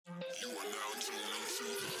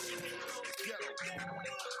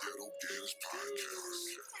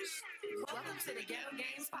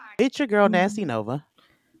It's your girl, Nasty Mhm. Nova.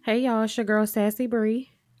 Hey y'all, it's your girl Sassy Bree.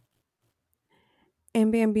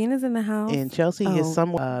 And Bambina's in the house. And Chelsea is Oh,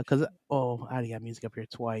 somewhere, because, I already got music up here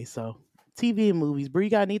twice. So, TV and movies. Bree,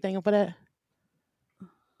 got anything for that?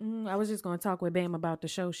 I was just gonna talk with Bam about the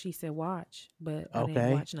show she said watch, but I didn't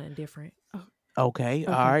Okay. watch nothing different. Okay. All okay,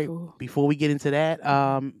 right. cool. Before we get into that,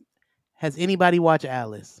 has anybody watched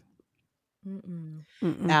Alice? Mm-mm.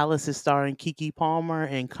 Mm-mm. Alice is starring Kiki Palmer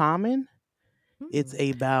and Common. It's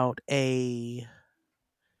Mm-mm. about a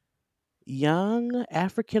young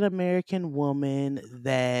African American woman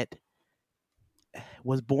that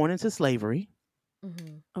was born into slavery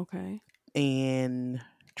Mm-hmm. Okay. and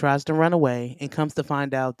tries to run away and comes to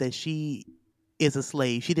find out that she is a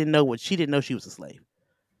slave. She didn't know she was a slave.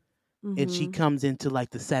 And she Mm-hmm. comes into like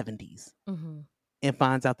the 70s Mm-hmm. and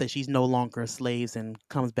finds out that she's no longer a slave and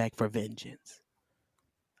comes back for vengeance.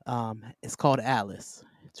 It's called Alice.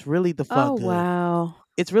 It's really the fuck Oh, good. wow.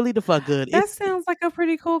 It's really the fuck good. That sounds like a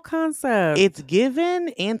pretty cool concept. It's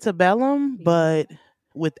given antebellum, Yeah. but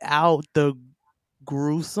without the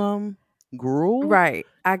gruesome gruel. Right.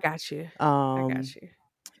 I got you. I got Um, you.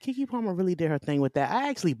 Kiki Palmer really did her thing with that. I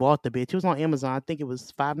actually bought the bitch. It was on Amazon. I think it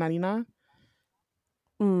was $5.99.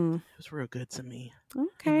 Mm. It was real good to me.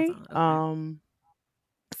 Okay. Amazon. Okay.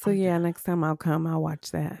 So yeah, next time I'll come, I'll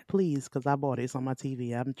watch that. Please, because I bought it. It's on my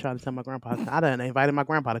TV. I'm trying to tell my grandpa. I done invited my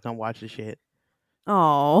grandpa to come watch the shit.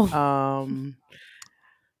 Oh.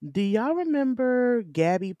 Do y'all remember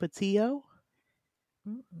Gabby Patillo?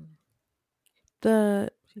 Mm-mm. The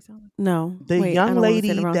She sound like no. The Wait, I young don't want to say the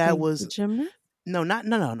lady wrong that thing. was The gymnast? no,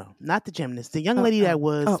 not the gymnast. The young Oh, lady that oh,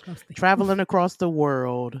 was oh. traveling across the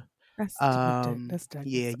world. That's Douglas.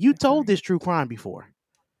 Yeah, Sorry. you told this true crime before.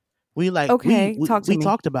 We like Okay, talk to we me.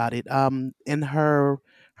 talked about it. And her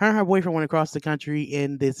and her boyfriend went across the country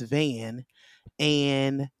in this van,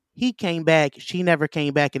 and he came back. She never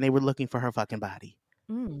came back, and they were looking for her fucking body.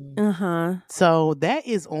 Mm. Uh-huh. So that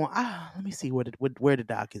is on. Let me see where the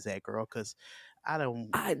doc is at, girl, because I don't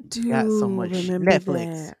I got so do much remember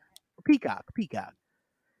Netflix, that. Peacock.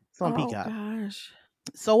 It's on Oh Peacock. gosh.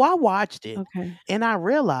 So I watched it, Okay. and I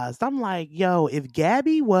realized I'm like, yo, if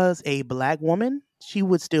Gabby was a black woman, she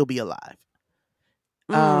would still be alive.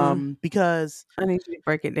 Because I need you to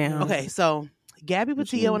break it down. okay, so Gabby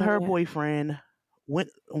What you mean Patillo and by her that? boyfriend went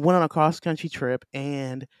on a cross country trip,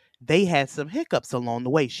 and they had some hiccups along the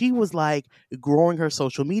way. She was like growing her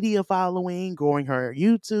social media following, growing her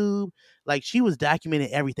YouTube. Like she was documenting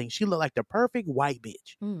everything. She looked like the perfect white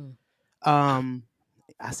bitch. Mm.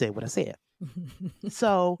 I said what I said.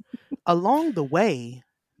 So along the way,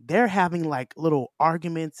 they're having like little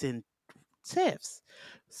arguments and tiffs.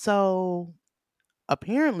 So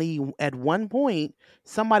apparently at one point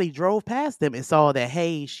somebody drove past them and saw that,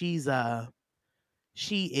 hey, In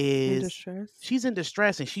distress? she's in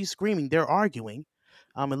distress and she's screaming. They're arguing.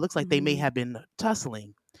 It looks like they may Mhm. have been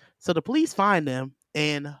tussling. So the police find them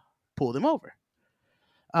and pull them over.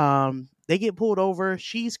 They get pulled over.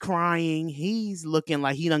 She's crying. He's looking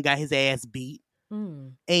like he done got his ass beat.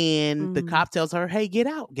 Mm. And the cop tells her, hey, get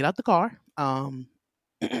out the car.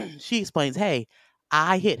 She explains, hey,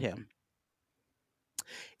 I hit him.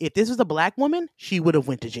 If this was a black woman, she would have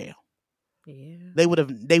went to jail. Yeah. They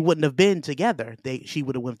wouldn't have been together. She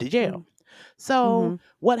would have went to jail. So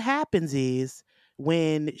what happens is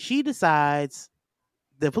when she decides,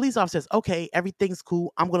 the police officer says, okay, everything's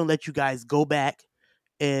cool. I'm going to let you guys go back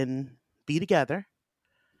and be together.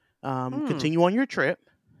 Continue on your trip.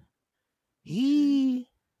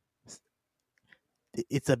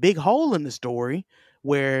 It's a big hole in the story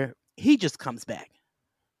where he just comes back.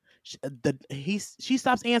 She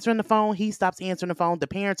stops answering the phone. He stops answering the phone. The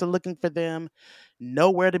parents are looking for them,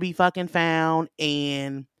 nowhere to be fucking found,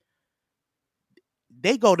 and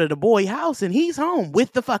they go to the boy house and he's home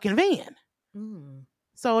with the fucking van. Mm.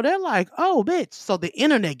 So they're like, oh, bitch. So the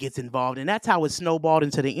internet gets involved, and that's how it snowballed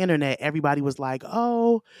into the internet. Everybody was like,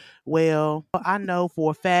 oh, well, I know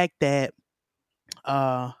for a fact that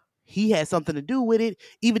he had something to do with it,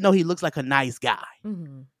 even though he looks like a nice guy.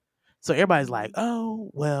 Mm-hmm. So everybody's like, oh,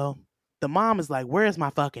 well, the mom is like, where's my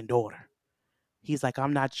fucking daughter? He's like,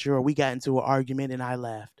 I'm not sure. We got into an argument and I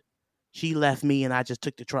left. She left me and I just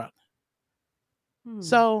took the truck.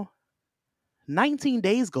 So 19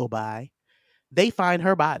 days go by. They find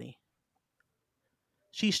her body.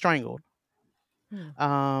 She's strangled.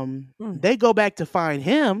 They go back to find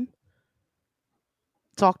him,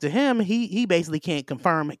 talk to him. He basically can't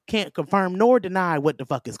confirm nor deny what the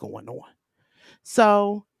fuck is going on.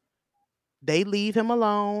 So they leave him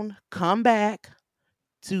alone, come back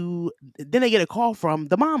then they get a call from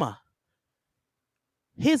the mama.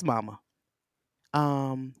 His mama.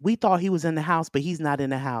 We thought he was in the house, but he's not in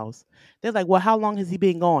the house. They're like, well, how long has he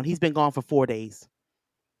been gone? He's been gone for 4 days.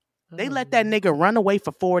 They let that nigga run away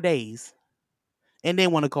for 4 days and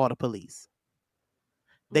then want to call the police.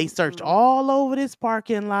 They searched all over this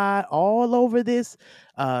parking lot, all over this,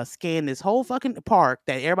 scanned this whole fucking park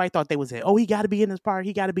that everybody thought they was in. Oh, he got to be in this park.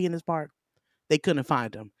 He got to be in this park. They couldn't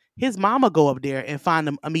find him. His mama go up there and find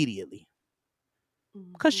him immediately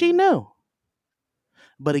because she knew.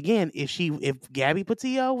 But again, if Gabby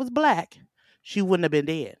Petito was black, she wouldn't have been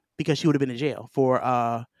dead because she would have been in jail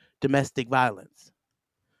for domestic violence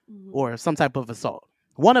or some type of assault.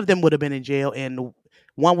 One of them would have been in jail, and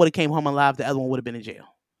one would have came home alive. The other one would have been in jail.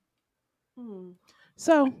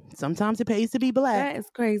 So sometimes it pays to be black. That is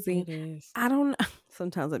crazy. It is. I don't know.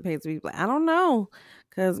 Sometimes it pays to be black. I don't know.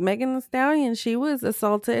 Because Megan Thee Stallion, she was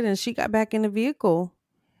assaulted and she got back in the vehicle.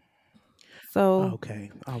 So Okay,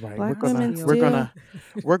 all right. black We're women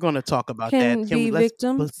gonna talk about can that. be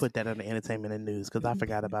victims. Let's put that on the entertainment and news because I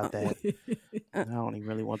forgot about that. I don't even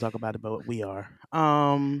really want to talk about it, but we are.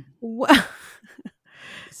 What?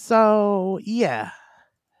 So yeah,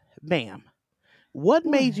 Bam. What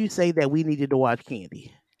made you say that we needed to watch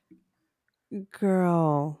Candy?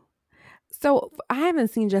 Girl. So I haven't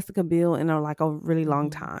seen Jessica Biel in a really long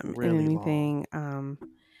time Really in anything.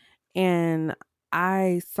 And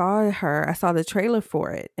I saw the trailer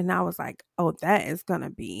for it, and I was like, oh, that is gonna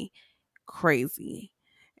be crazy.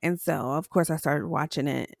 And so of course I started watching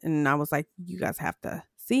it, and I was like, you guys have to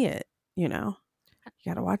see it, you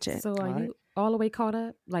gotta watch it. So are you all the way caught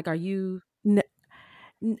up? Like, are you?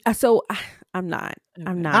 So I'm not.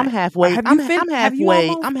 I'm not. I'm halfway. Have I'm you fin- have you halfway.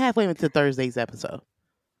 almost- I'm halfway into Thursday's episode.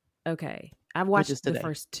 Okay, I watched is the today.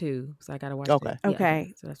 first 2, so I gotta watch. Okay. Yeah,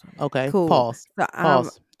 Okay. So that's fine. Okay. Cool. Pause. So,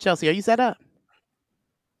 Pause. Chelsea, are you set up?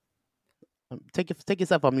 Take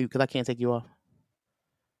yourself on mute because I can't take you off.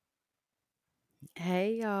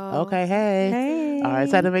 Hey y'all. Okay. Hey. Hey. All right.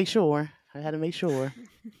 So I had to make sure.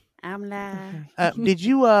 I'm live. Did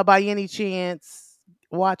you, by any chance,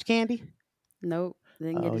 watch Candy? Nope.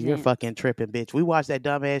 Didn't get Oh, a you're chance. fucking tripping, bitch. We watched that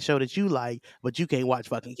dumbass show that you like, but you can't watch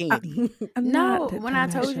fucking Candy. No, when I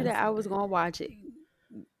told you that I was gonna watch it,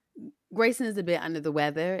 Grayson is a bit under the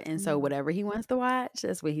weather, and so whatever he wants to watch,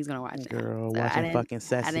 that's what he's gonna watch. now. Girl, So I watching didn't- fucking I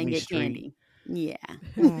Sesame didn't get Street. Candy.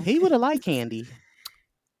 Yeah, He would have liked Candy.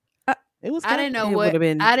 It was. I didn't know It what would've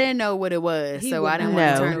been- I didn't know what it was, He so would I didn't not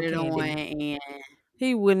want to have turn it no on. candy. And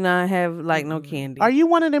He would not have no candy. Are you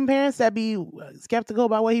one of them parents that be skeptical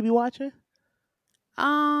about what he be watching?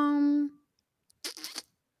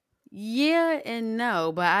 yeah and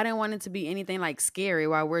no, but I didn't want it to be anything like scary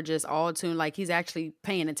while we're just all tuned. Like he's actually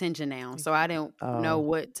paying attention now, so I didn't know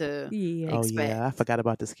what to. Yeah. Oh expect. yeah, I forgot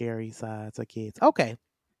about the scary sides of kids. Okay,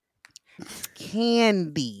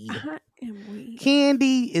 Candy. I am weak.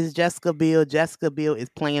 Candy is Jessica Biel. Jessica Biel is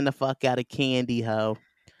playing the fuck out of Candy, ho.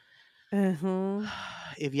 Uh-huh.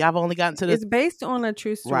 If y'all have only gotten to the It's based on a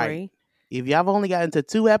true story. Right. if y'all have only gotten to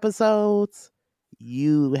 2 episodes,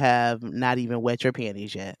 you have not even wet your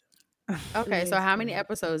panties yet. Okay, so how many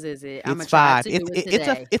episodes is it? I'm It's gonna try 5. to do it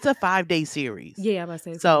today. It's a 5-day series. Yeah, I'm about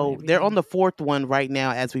to say. So they're on the 4th one right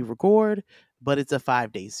now as we record, but it's a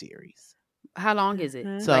 5-day series. How long is it?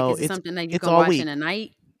 Mhm. So Like, is it it's- something that you it's can all watch week. in a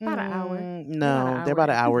night? About an hour. No, they're about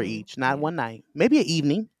an hour each, not Yeah. one night. Maybe an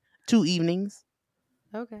evening, 2 evenings.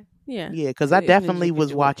 Okay. Yeah. Yeah, because Two I evenings you definitely could was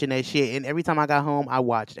do it. watching that shit, and every time I got home, I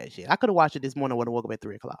watched that shit. I could have watched it this morning when I woke up at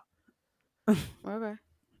 3 o'clock. Okay.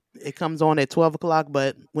 It comes on at 12 o'clock,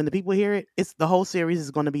 but when the people hear it, it's the whole series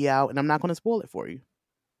is going to be out, and I'm not going to spoil it for you.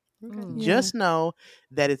 Okay. Mm. Just know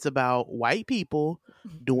that it's about white people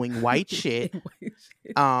doing white shit,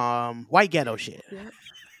 white ghetto shit. Yep.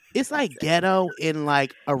 It's like ghetto in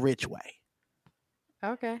like a rich way.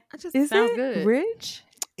 Okay. I just Is Sounds it good. rich?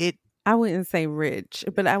 It I wouldn't say rich,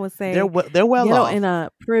 but I would say they're well ghetto off in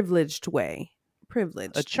a privileged way.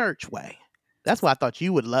 Privileged. a church way. That's why I thought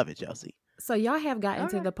you would love it, Chelsea. So y'all have gotten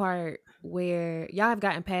to Okay. the part where y'all have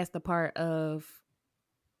gotten past the part of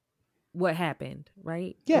what happened,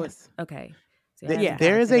 right? Yes. Okay. So Th- y'all haven't There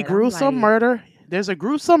gotten is to a that. I'm gruesome like, murder. There's a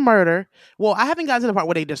gruesome murder. Well, I haven't gotten to the part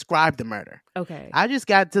where they describe the murder. Okay. I just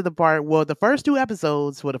got to the part, well, the first 2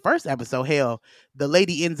 episodes, for the first episode, hell, the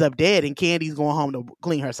lady ends up dead and Candy's going home to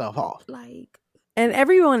clean herself off. Like, And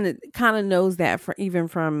everyone kind of knows that even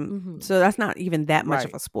from Mhm. so that's not even that much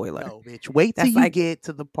of Right. a spoiler. No, bitch. Wait till That's you like- get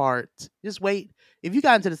to the part. Just wait. If you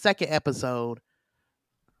got into the second episode,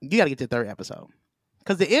 you got to get to the 3rd episode.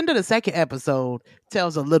 Because the end of the second episode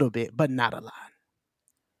tells a little bit, but not a lot.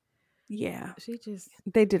 Yeah. she just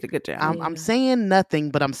They did a good job. I'm Yeah. saying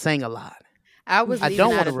nothing, but I'm saying a lot. I was I leaving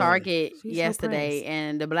don't out wanna of ruin it. Target She's so yesterday, pressed.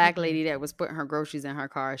 and the black lady that was putting her groceries in her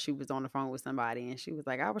car, she was on the phone with somebody, and she was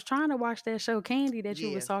like, "I was trying to watch that show Candy that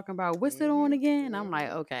you was talking about. What's it on again?" And I'm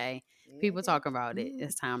like, "Okay, people talking about it.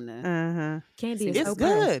 It's time to Candy see is It's so what's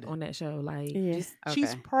up." pressed good. on that show. Like, Yeah. just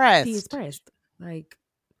She's Okay. pressed. she is pressed. Like,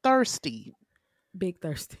 Thirsty. big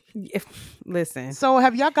thirsty. Listen, So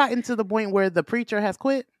have y'all gotten to the point where the preacher has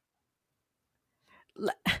quit?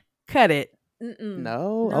 cut it.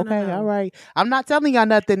 No? Okay, all right. I'm not telling y'all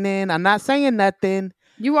nothing then. I'm not saying nothing.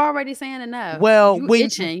 You already saying enough. Well, you when-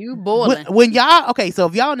 itching, you boiling. When y'all, okay, so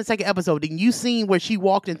if y'all in the second episode, then you seen where she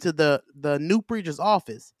walked into the new preacher's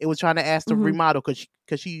office. It was trying to ask to Mhm. remodel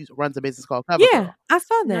because she runs a business called Cover Yeah, Girl. I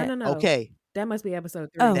saw that. No. Okay, That must be episode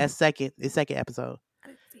 3. Oh. that's second episode.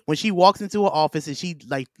 When she walks into her office and she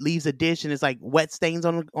like leaves a dish and it's like wet stains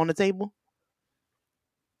on the table.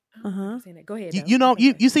 Uh-huh. Go ahead. You know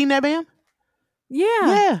you seen that, Bam?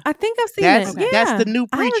 Yeah, I think I've seen That's- it. Yeah, that's the new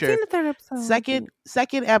I haven't preacher. seen the third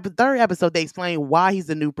episode. Third episode, they explain why he's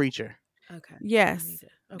the new preacher. Okay. Yes.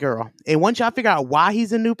 Girl. And once y'all figure out why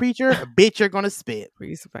he's a new preacher, bitch, you're gonna spit.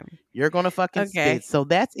 Pretty funny. You're gonna fucking Okay. spit. So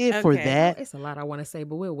that's it for Okay. that. It's a lot I want to say,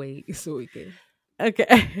 but we'll wait so we can.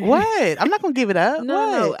 Okay. What? I'm not gonna give it up.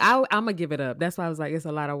 No. What? I'm gonna give it up. That's why I was like, it's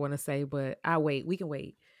a lot I want to say, but I'll wait. We can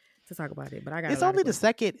wait to talk about it. But I got. It's only the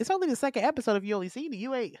second. It's only the second episode. If you only seen it,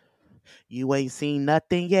 you ain't seen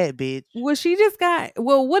nothing yet, bitch. Well, she just got.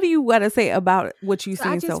 Well, what do you got to say about what you've So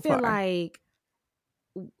I seen just so feel far? like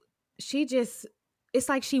she just. It's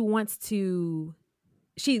like she wants to.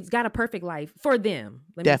 She's got a perfect life for them.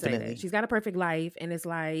 Let me say Definitely. that she's got a perfect life, and it's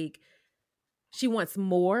like she wants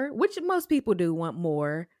more, which most people do want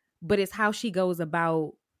more. But it's how she goes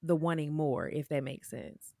about the wanting more, if that makes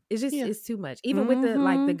sense. It's just it's too much. Even with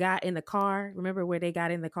the guy in the car. Remember where they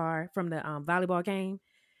got in the car from the volleyball game,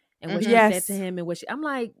 and what she said to him, and what I'm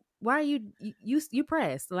like, why are you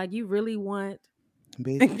pressed? Like you really want.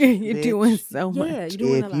 Bitch, You're doing so much. Yeah, you're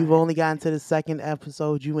doing if a you've lot. only gotten to the second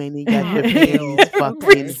episode, you ain't even got your Hell. panties fucking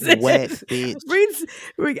Breeze. wet, bitch.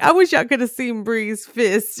 Breeze, I wish y'all could have seen Bree's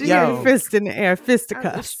fist. She had a fist in the air, It's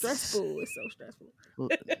fisticuffs. stressful. It's so stressful.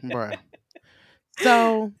 Bruh.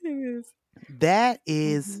 So that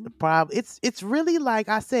is probably it's really like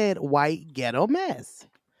I said, white ghetto mess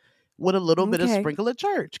with a little bit of sprinkle of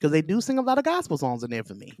church because they do sing a lot of gospel songs in there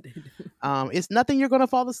for me. It's nothing you're gonna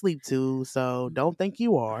fall asleep to, so don't think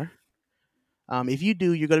you are. If you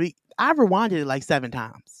do, you're gonna be. I rewinded it like 7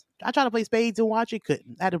 times. I tried to play spades and watch it,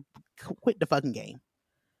 couldn't. I had to quit the fucking game.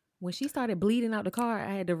 When she started bleeding out the car,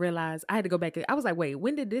 I had to realize I had to go back. I was like, wait,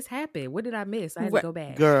 when did this happen? What did I miss? I had to go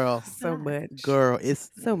back. Girl, So much. girl,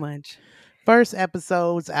 it's so much. First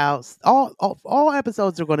episode's out. All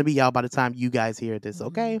episodes are going to be out by the time you guys hear this.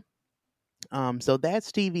 Okay. So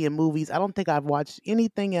that's TV and movies. I don't think I've watched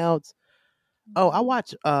anything else. Oh, I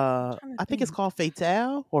watched. I think it's called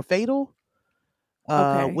Fatal or Fatal.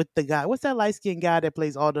 With the guy. What's that light skinned guy that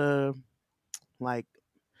plays all the like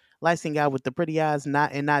light skinned guy with the pretty eyes?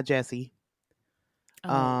 Not Jesse.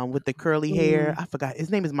 With the curly hair. I forgot his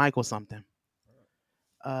name is Michael something.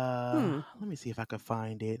 Let me see if I could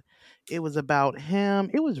find it. It was about him.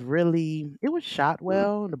 It was shot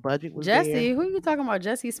well. The budget was Jesse. there. Who you talking about?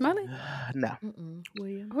 Jesse Smollett? No.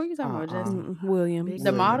 William. Who you talking about? Jesse? William.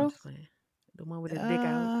 The model? The one with his dick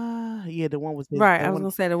out. Yeah, the one with his, right. I was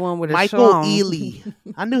gonna say the one with Michael schlong. Ealy.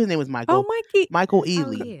 I knew his name was Michael. Oh, Mikey. Michael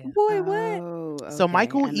Ealy. Oh, yeah. Boy, what? Oh, So okay.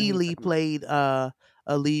 Michael I know who you're Ealy talking about. played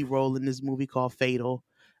a lead role in this movie called Fatal.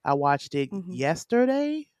 I watched it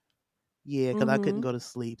yesterday. Yeah, because I couldn't go to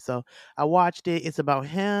sleep. So I watched it. It's about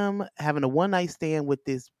him having a one-night stand with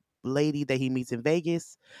this lady that he meets in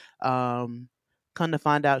Vegas. Come to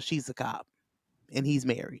find out she's a cop and he's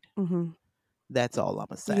married. That's all I'm going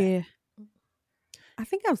to say. Yeah. I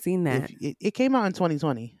think I've seen that. It came out in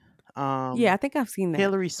 2020. Yeah, I think I've seen that.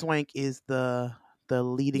 Hilary Swank is the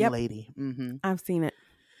leading lady. I've seen it.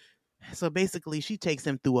 So basically, she takes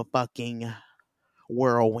him through a fucking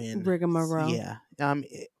whirlwind. Rigmarole. Yeah.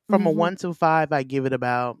 From a 1 to 5, I give it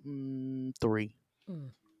about 3.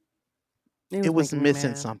 It was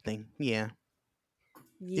missing something. Yeah.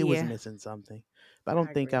 It was missing something. But I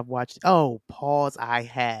don't think I've watched. Oh, pause. I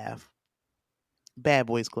have. Bad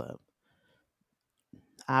Boys Club.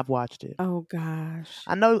 I've watched it. Oh gosh.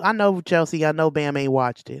 I know, Chelsea. I know Bam ain't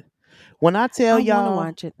watched it. When I tell y'all, I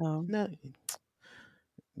want to watch it though.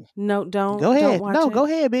 No, don't. Go ahead. Don't watch it. Go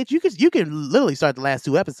ahead, bitch. You can literally start the last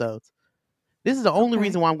 2 episodes. This is the only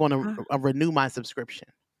reason why I'm going to renew my subscription.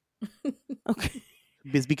 Okay.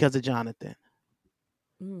 It's because of Jonathan.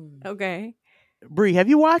 Okay. Bree, have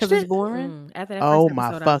you watched it? It's boring. After that Oh first my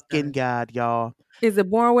episode, I was fucking done. god, y'all. Is it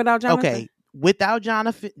boring without Jonathan? Okay, Without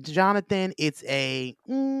Jonathan, it's a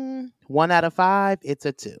 1 out of 5. It's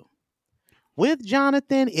a 2. With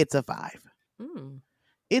Jonathan, it's a 5.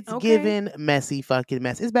 It's given messy fucking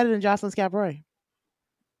mess. It's better than Jocelyn's Cabaret.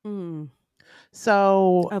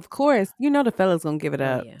 So of course, you know the fella's gonna give it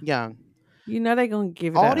up. Yeah. Young. You know they gonna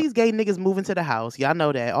give it all up. These gay niggas moving to the house. Y'all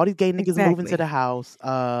know that. All these gay niggas moving to the house.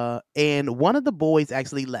 And one of the boys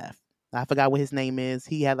actually left. I forgot what his name is.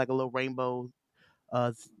 He had like a little rainbow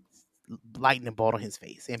lightning bolt on his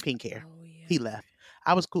face and pink hair. Oh, yeah. He left.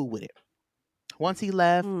 I was cool with it. Once he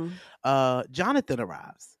left, Jonathan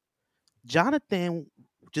arrives. Jonathan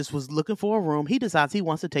just was looking for a room. He decides he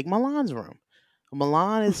wants to take Milan's room.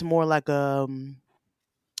 Milan is more like a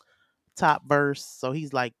top verse, so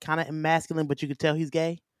he's like kind of masculine, but you could tell he's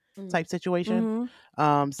gay type situation.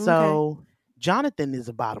 Jonathan is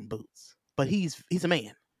a bottom boots, but he's a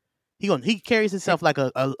man. He carries himself like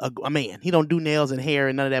a man. He don't do nails and hair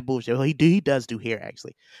and none of that bullshit. Well, he does do hair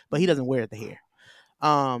actually, but he doesn't wear the hair.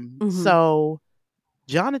 So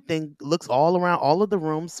Jonathan looks all around all of the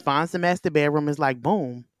rooms, finds the master bedroom, is like,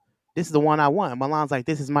 boom, this is the one I want. Milan's like,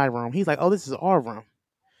 this is my room. He's like, oh, this is our room.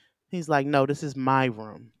 He's like, no, this is my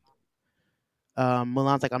room.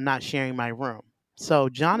 Milan's like, I'm not sharing my room. So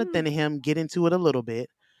Jonathan and him get into it a little bit.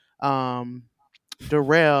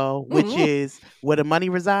 Darrell, which is where the money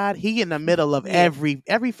reside, he in the middle of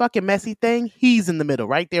every fucking messy thing. He's in the middle,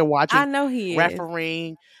 right there watching. I know he is.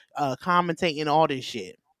 Refereeing, commentating, all this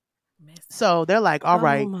shit. So they're like, all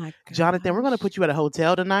right, Jonathan, we're gonna put you at a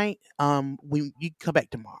hotel tonight. You come back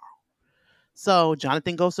tomorrow. So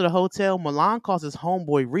Jonathan goes to the hotel. Milan calls his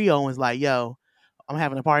homeboy Rio and is like, yo, I'm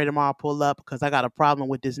having a party tomorrow. Pull up because I got a problem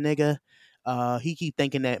with this nigga. He keep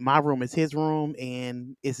thinking that my room is his room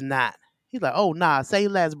and it's not. He's like, oh, nah, say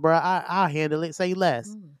less, bro. I'll handle it. Say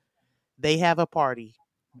less. They have a party.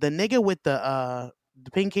 The nigga with the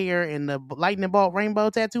pink hair and the lightning bolt rainbow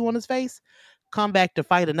tattoo on his face come back to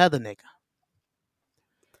fight another nigga.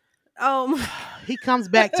 He comes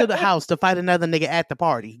back to the house to fight another nigga at the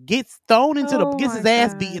party. Gets thrown into gets his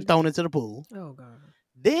ass beat and thrown into the pool. Oh God.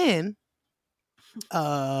 Then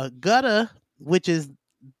Gutter, which is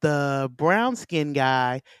the brown skin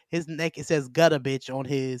guy, his neck, it says gutter bitch on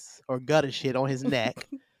his, or gutter shit on his neck.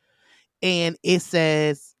 And it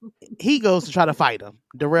says, he goes to try to fight him.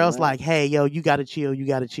 Darrell's like, hey, yo, you gotta chill, you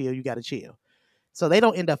gotta chill, you gotta chill. So they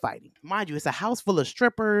don't end up fighting. Mind you, it's a house full of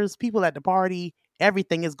strippers, people at the party,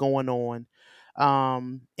 everything is going on.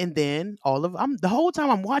 And then the whole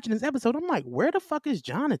time I'm watching this episode, I'm like, where the fuck is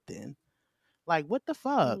Jonathan? Like, what the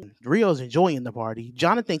fuck? Rio's enjoying the party.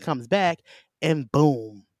 Jonathan comes back and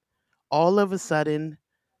boom, all of a sudden,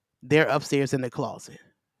 they're upstairs in the closet.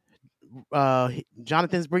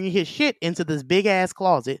 Jonathan's bringing his shit into this big ass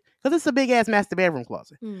closet because it's a big ass master bedroom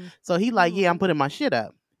closet. So he like, yeah, I'm putting my shit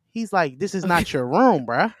up. He's like, this is not your room,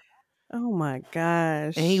 bruh. Oh my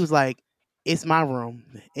gosh. And he was like, it's my room.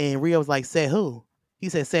 And Rio was like, said who? He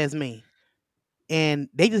said, says me. And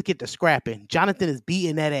they just get to scrapping. Jonathan is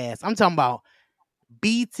beating that ass. I'm talking about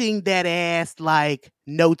beating that ass like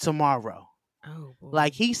no tomorrow. Oh, boy.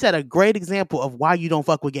 Like, he set a great example of why you don't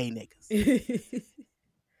fuck with gay niggas.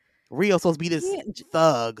 Rio's supposed to be this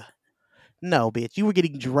thug. No, bitch, you were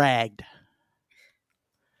getting dragged.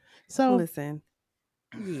 So listen,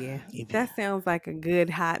 that sounds like a good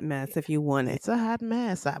hot mess if you want it. It's a hot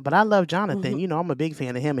mess, but I love Jonathan. You know, I'm a big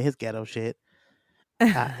fan of him and his ghetto shit.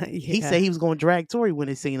 He said he was going to drag Tori when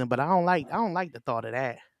he seen him, but I don't like the thought of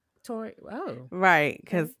that. Tori, right,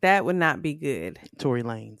 because that would not be good. Tory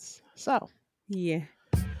Lanez. So yeah.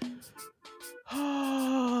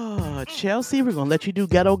 Chelsea, we're gonna let you do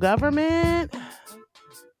ghetto government.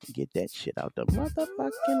 Get that shit out the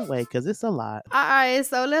motherfucking way, because it's a lot. All right,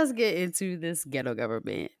 so let's get into this ghetto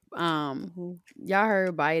government. Y'all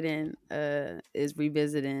heard Biden is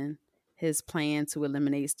revisiting his plan to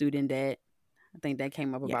eliminate student debt. I think that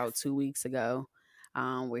came up about 2 weeks ago,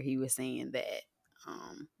 where he was saying that,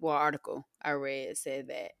 article I read said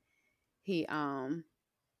that he,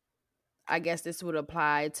 I guess this would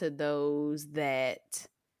apply to those that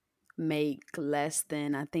make less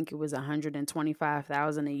than, I think it was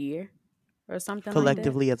 $125,000 a year or something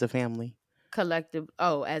collectively like as a family.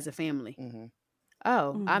 As a family.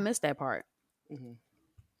 Mm-hmm. I missed that part. Mm-hmm.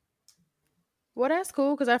 Well, that's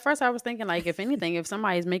cool, because at first I was thinking, like, if anything, if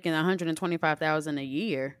somebody's making $125,000 a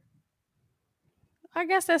year, I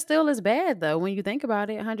guess that still is bad, though, when you think about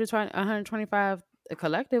it. 125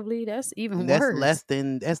 collectively, that's even worse.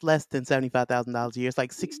 That's less than $75,000 a year. It's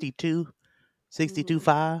like 62.5.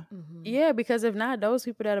 Mm-hmm. Yeah, because if not, those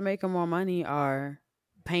people that are making more money are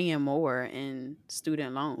paying more in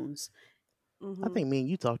student loans. I think me and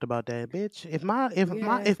you talked about that, bitch.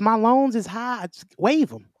 If my loans is high, just waive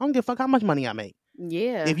them. I don't give a fuck how much money I make.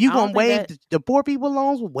 Yeah. If you gonna waive the poor people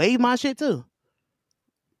loans, waive my shit too.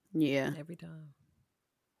 Yeah. Every time.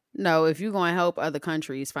 No, if you're going to help other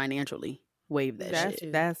countries financially, waive that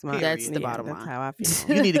shit. That's the bottom line. That's how I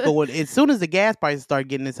feel. You need to go as soon as the gas prices start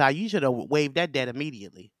getting this high. You should have waived that debt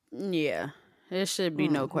immediately. Yeah, there should be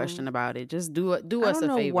no question about it. Just do us a favor. I don't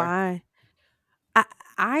know why.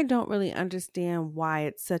 I don't really understand why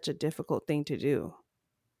it's such a difficult thing to do.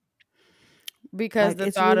 Because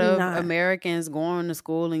the thought really of Americans going to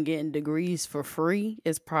school and getting degrees for free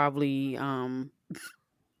is probably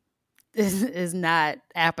is not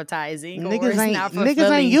appetizing.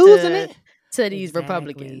 Niggas ain't using it to these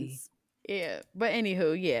Republicans. Yeah, but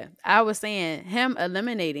anywho, yeah, I was saying him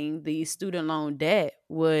eliminating the student loan debt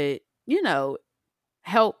would,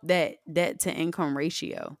 help that debt to income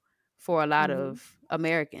ratio for a lot of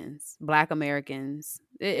Americans, Black Americans.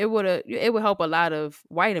 It would help a lot of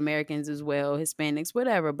white Americans as well, Hispanics,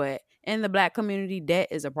 whatever. But in the Black community, debt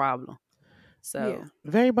is a problem. So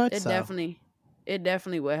very much so. It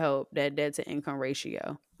definitely would help that debt to income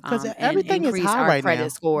ratio. Because everything is high right now.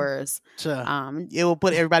 Credit scores. It will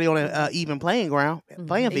put everybody on an even playing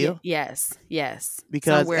field. Yes.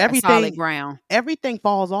 Because solid ground. Everything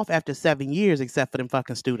falls off after 7 years except for them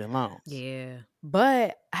fucking student loans. Yeah.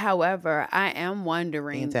 But, however, I am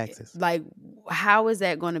wondering, in Texas, like, how is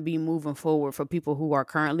that going to be moving forward for people who are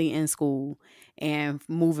currently in school and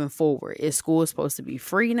moving forward? Is school supposed to be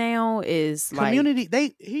free now? Is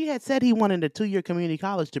community? He had said he wanted a 2-year community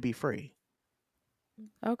college to be free.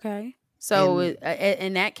 Okay. So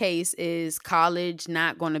in that case, is college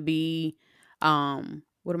not going to be,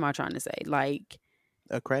 what am I trying to say? Like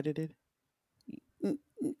accredited?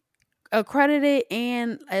 Accredited,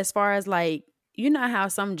 and as far as like, you know how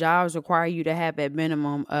some jobs require you to have at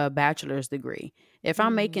minimum a bachelor's degree. If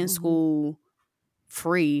I'm making school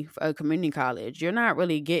free for a community college, you're not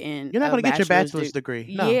really getting. You're not going to get your bachelor's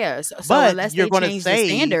degree. No. Yeah, so unless you're going to change the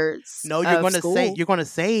standards. No, you're going to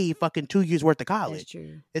save fucking 2 years worth of college. That's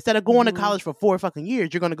true. Instead of going to college for 4 fucking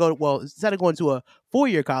years, you're going to go. Well, instead of going to a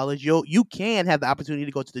 4-year college, you can have the opportunity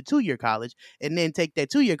to go to the 2-year college and then take that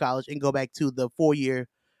 2-year college and go back to the 4-year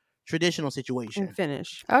traditional situation and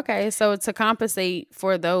finish. Okay, so to compensate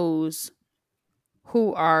for those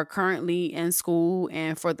who are currently in school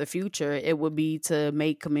and for the future, it would be to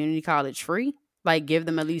make community college free, like give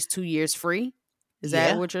them at least 2 years free. Is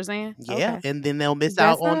that what you're saying? Yeah, okay. And then they'll miss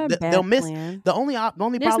out on. They'll miss plan. The only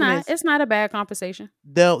problem is it's not a bad compensation.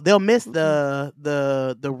 They'll miss the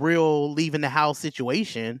real leaving the house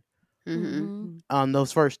situation on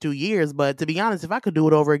those first 2 years. But to be honest, if I could do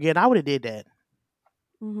it over again, I would have did that.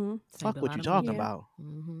 Fuck what you talking about.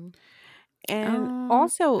 And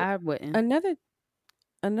also, I wouldn't.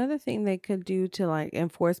 Another thing they could do to like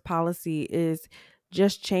enforce policy is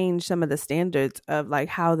just change some of the standards of like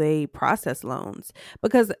how they process loans,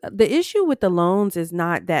 because the issue with the loans is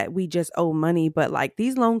not that we just owe money, but like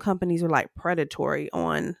these loan companies are like predatory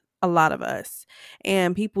on a lot of us,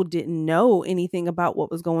 and people didn't know anything about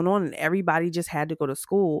what was going on, and everybody just had to go to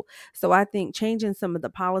school. So I think changing some of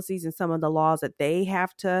the policies and some of the laws that they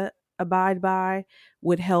have to abide by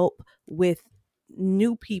would help with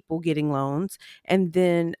new people getting loans. And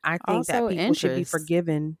then I think also that people should be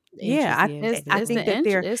forgiven. I think that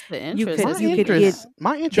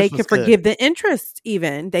they could forgive the interest.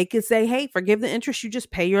 Even they could say, hey, forgive the interest, you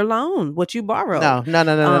just pay your loan, what you borrowed. No.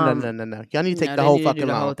 Y'all need to take the whole fucking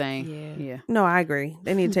loan. Whole thing. Yeah. No, I agree,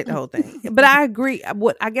 they need to take the whole thing. But I agree,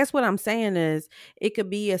 what I'm saying is it can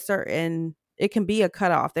be a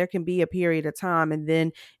cutoff. There can be a period of time, and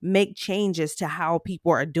then make changes to how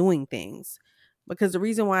people are doing things. Because the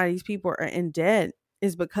reason why these people are in debt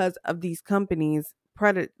is because of these companies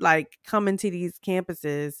coming to these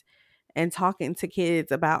campuses and talking to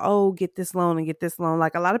kids about, oh, get this loan and get this loan.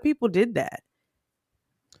 Like a lot of people did that.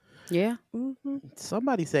 Yeah.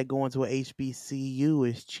 Somebody said going to a HBCU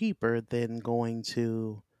is cheaper than going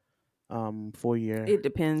to 4-year. It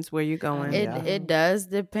depends where you're going. It does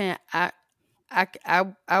depend. I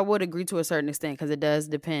would agree to a certain extent, because it does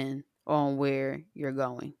depend on where you're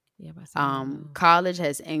going. Yeah, college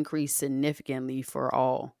has increased significantly for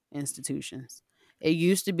all institutions. It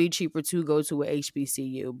used to be cheaper to go to a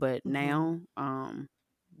HBCU, but now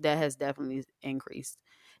that has definitely increased.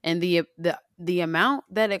 And the amount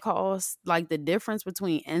that it costs, like the difference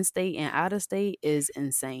between in-state and out-of-state, is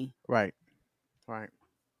insane. Right.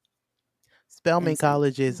 Spelman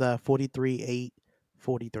College is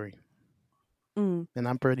 43,843, and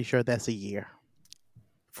I'm pretty sure that's a year.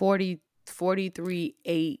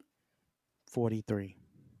 43,843. 43.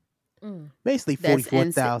 Basically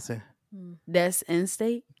 44,000. That's in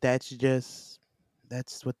state. That's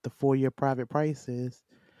what the 4-year private price is.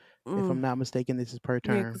 If I'm not mistaken, this is per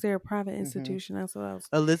term. Yeah, because they're a private institution. That's what I was.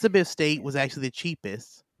 Elizabeth State was actually the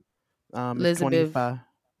cheapest. Elizabeth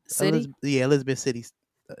City. Elizabeth City.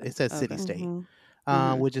 It says City State,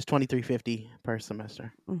 which is $2,350 per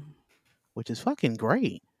semester, which is fucking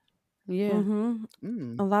great. Yeah.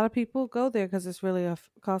 A lot of people go there because it's really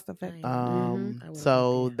cost effective.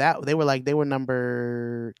 So that they were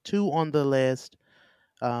number 2 on the list.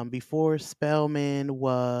 Before Spelman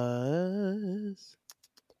was.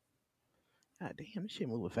 God damn, this shit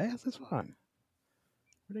moving fast as fuck.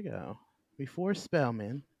 Where'd it go? Before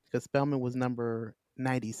Spelman, because Spelman was number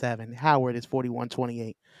 97. Howard is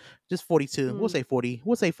 4128. Just 42. We'll say 40.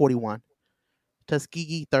 We'll say 41.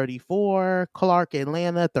 Tuskegee 34. Clark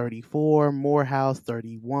Atlanta 34. Morehouse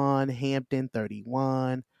 31. Hampton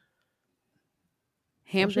 31.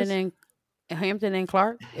 Hampton and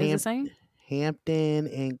Clark is the same?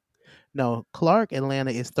 Clark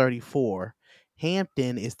Atlanta is 34.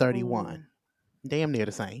 Hampton is 31. Damn near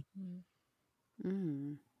the same.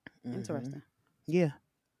 Interesting. Yeah.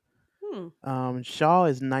 Shaw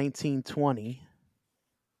is 1920.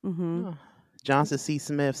 Johnson C.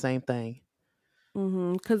 Smith, same thing.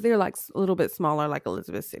 Because they're like a little bit smaller, like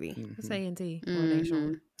Elizabeth City. It's A&T. They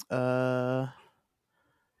got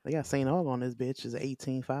St. Aug on this bitch is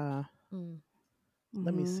 18.5.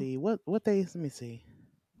 Let me see. Let me see.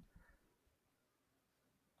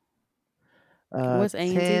 What's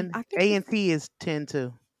A&T? A&T is 10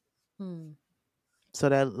 too. So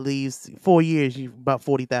that leaves 4 years, you about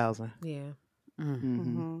 40,000. Yeah.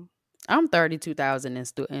 I'm 32,000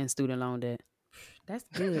 in student loan debt. That's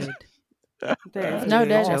good.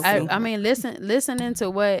 I mean, listening to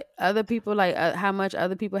what other people like, how much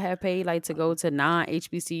other people have paid, like to go to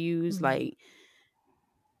non-HBCUs, like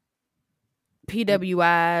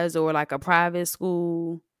PWIs or like a private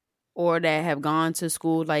school, or that have gone to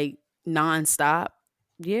school like nonstop.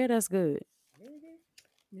 Yeah, that's good.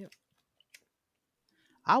 Yep.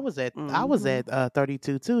 I was at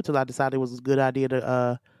 32 too till I decided it was a good idea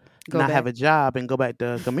to have a job and go back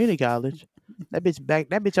to community college. That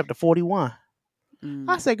bitch up to 41.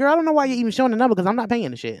 I said, girl, I don't know why you're even showing the number because I'm not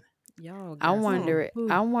paying the shit. I wonder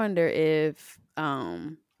if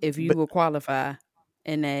you will qualify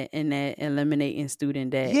in that eliminating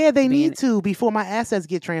student debt. Yeah, they need to before my assets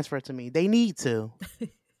get transferred to me. They need to.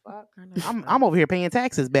 I'm over here paying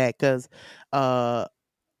taxes back because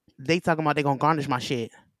they talking about they gonna garnish my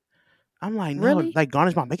shit. I'm like, no, really? Like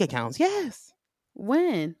garnish my bank accounts. Yes.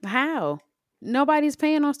 When? How? Nobody's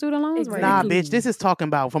paying on student loans right now. Nah, bitch. This is talking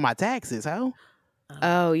about for my taxes, ho.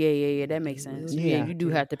 Oh yeah. That makes sense. Yeah, you do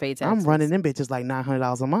have to pay taxes. I'm running them bitches like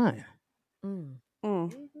 $900 a month.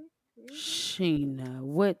 Sheena,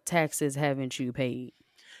 what taxes haven't you paid?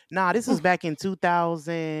 Nah, this was back in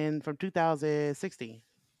 2016.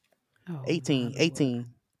 18.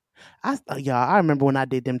 I remember when I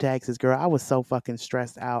did them taxes, girl. I was so fucking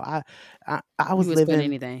stressed out. I was living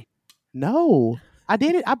anything. No, I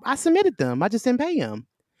did it. I submitted them. I just didn't pay them,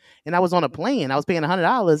 and I was on a plan. I was paying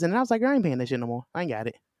 $100, and I was like, I ain't paying that shit no more. I ain't got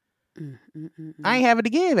it. I ain't have it to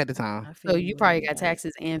give at the time. So you probably got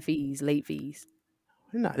taxes and fees, late fees.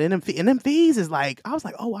 No, and them fees is like, I was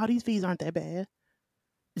like, oh wow, these fees aren't that bad.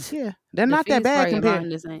 Yeah, they're not that bad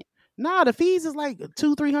compared. Nah, the fees is like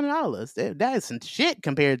 $200-$300. That is some shit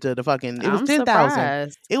compared to the fucking. It was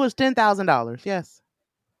 $10,000. It was $10,000. Yes.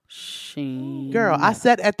 Girl, I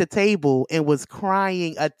sat at the table and was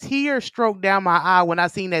crying. A tear stroked down my eye when I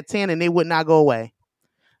seen that 10 and it would not go away.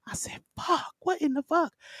 I said, fuck, what in the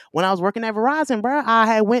fuck? When I was working at Verizon, bro, I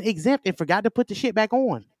had went exempt and forgot to put the shit back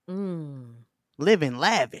on. Living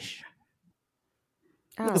lavish.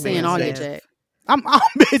 Seeing all your check. I'm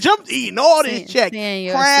eating all this check.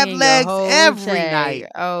 Crab legs every night.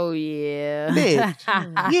 Oh yeah.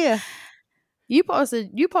 Bitch. Yeah. You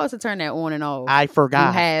supposed to turn that on and off. I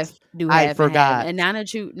forgot. I forgot. And now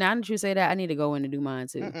that you say that, I need to go in and do mine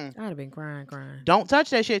too. I'd have been crying. Don't touch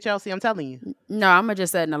that shit, Chelsea. I'm telling you. No, I'm gonna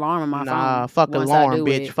just set an alarm on my phone. Nah, fuck alarm,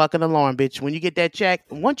 bitch. Fucking alarm, bitch. When you get that check,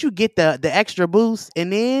 once you get the extra boost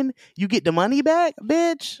and then you get the money back,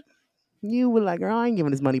 bitch, you were like, girl, I ain't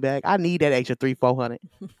giving this money back. I need that extra $300-$400.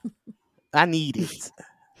 I need it.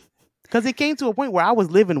 Because it came to a point where I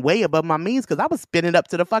was living way above my means because I was spending up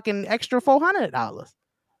to the fucking extra $400.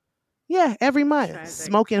 Yeah, every month.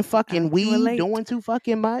 Smoking fucking weed, doing too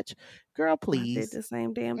fucking much. Girl, please. I did the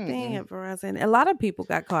same damn thing at Verizon. A lot of people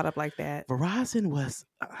got caught up like that. Verizon was,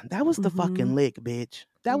 that was the fucking lick, bitch.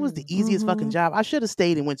 That was the easiest fucking job. I should have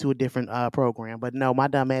stayed and went to a different program. But no, my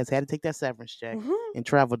dumb ass had to take that severance check and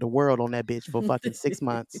travel the world on that bitch for fucking 6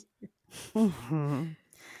 months.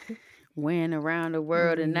 Went around the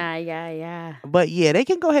world and now, yeah. But yeah, they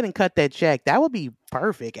can go ahead and cut that check. That would be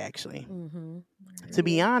perfect, actually. Mm-hmm. To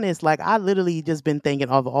be honest, like I literally just been thinking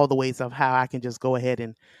of all the ways of how I can just go ahead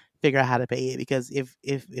and figure out how to pay it. Because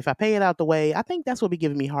if I pay it out the way, I think that's what be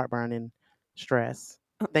giving me heartburn and stress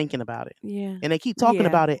thinking about it. Yeah. And they keep talking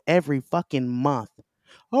about it every fucking month.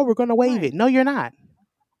 Oh, we're gonna waive it. No, you're not.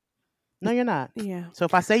 No, you're not. Yeah. So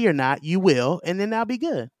if I say you're not, you will, and then that'll be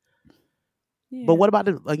good. Yeah. But what about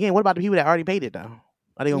the people that already paid it though?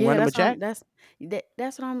 Are they gonna run them a check? That's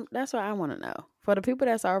what I want to know. For the people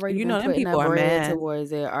that's already You been know, them putting people that are bread mad.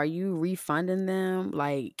 towards it, are you refunding them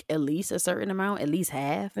like at least a certain amount, at least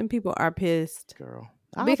half? Them people are pissed. Girl.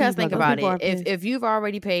 Because think about people are it. pissed. If you've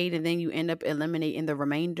already paid and then you end up eliminating the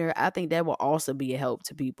remainder, I think that will also be a help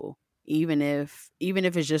to people. Even if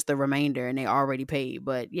it's just the remainder and they already paid.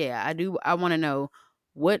 But yeah, I want to know,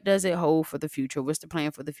 what does it hold for the future? What's the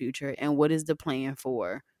plan for the future? And what is the plan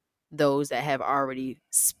for those that have already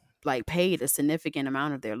paid a significant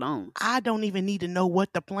amount of their loans? I don't even need to know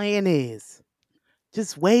what the plan is.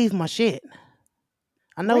 Just waive my shit.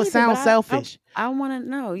 I know it sounds selfish. I want to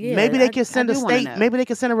know. Yeah, maybe they can send maybe they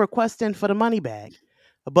can send a request in for the money back.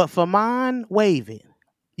 But for mine, waive it.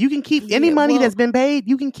 You can keep any money that's been paid.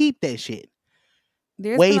 You can keep that shit.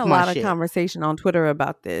 There's been a lot of conversation on Twitter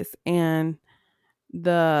about this, and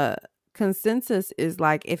the consensus is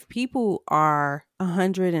like, if people are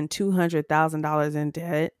 $100,000 and $200,000 in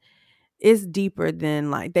debt, it's deeper than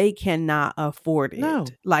like they cannot afford it. No.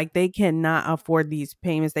 Like they cannot afford these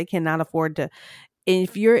payments. They cannot afford to.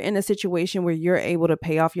 If you're in a situation where you're able to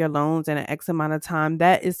pay off your loans in an X amount of time,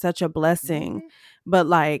 that is such a blessing. Mm-hmm. But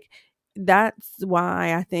like, that's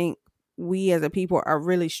why I think we as a people are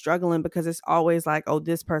really struggling, because it's always like, oh,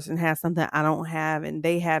 this person has something I don't have, and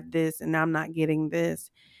they have this and I'm not getting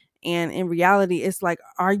this. And in reality, it's like,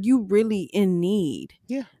 are you really in need?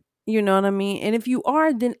 Yeah. You know what I mean? And if you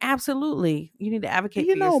are, then absolutely, you need to advocate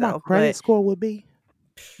for yourself. Do you know what my credit score would be?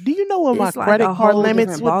 Do you know what my credit card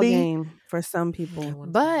limits would be? For some people.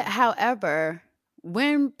 But however,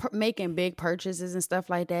 when making big purchases and stuff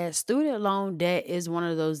like that, student loan debt is one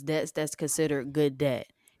of those debts that's considered good debt.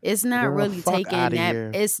 It's not really taking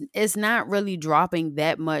that. It's not really dropping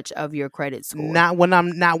that much of your credit score. Not when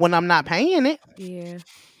I'm not paying it. Yeah.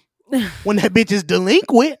 When that bitch is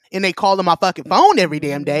delinquent and they calling my fucking phone every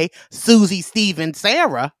damn day, Susie, Steven,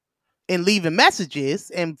 Sarah, and leaving messages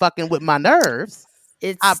and fucking with my nerves.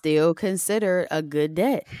 It's still considered a good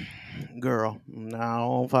debt. Girl, no, I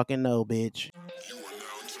don't fucking know, bitch.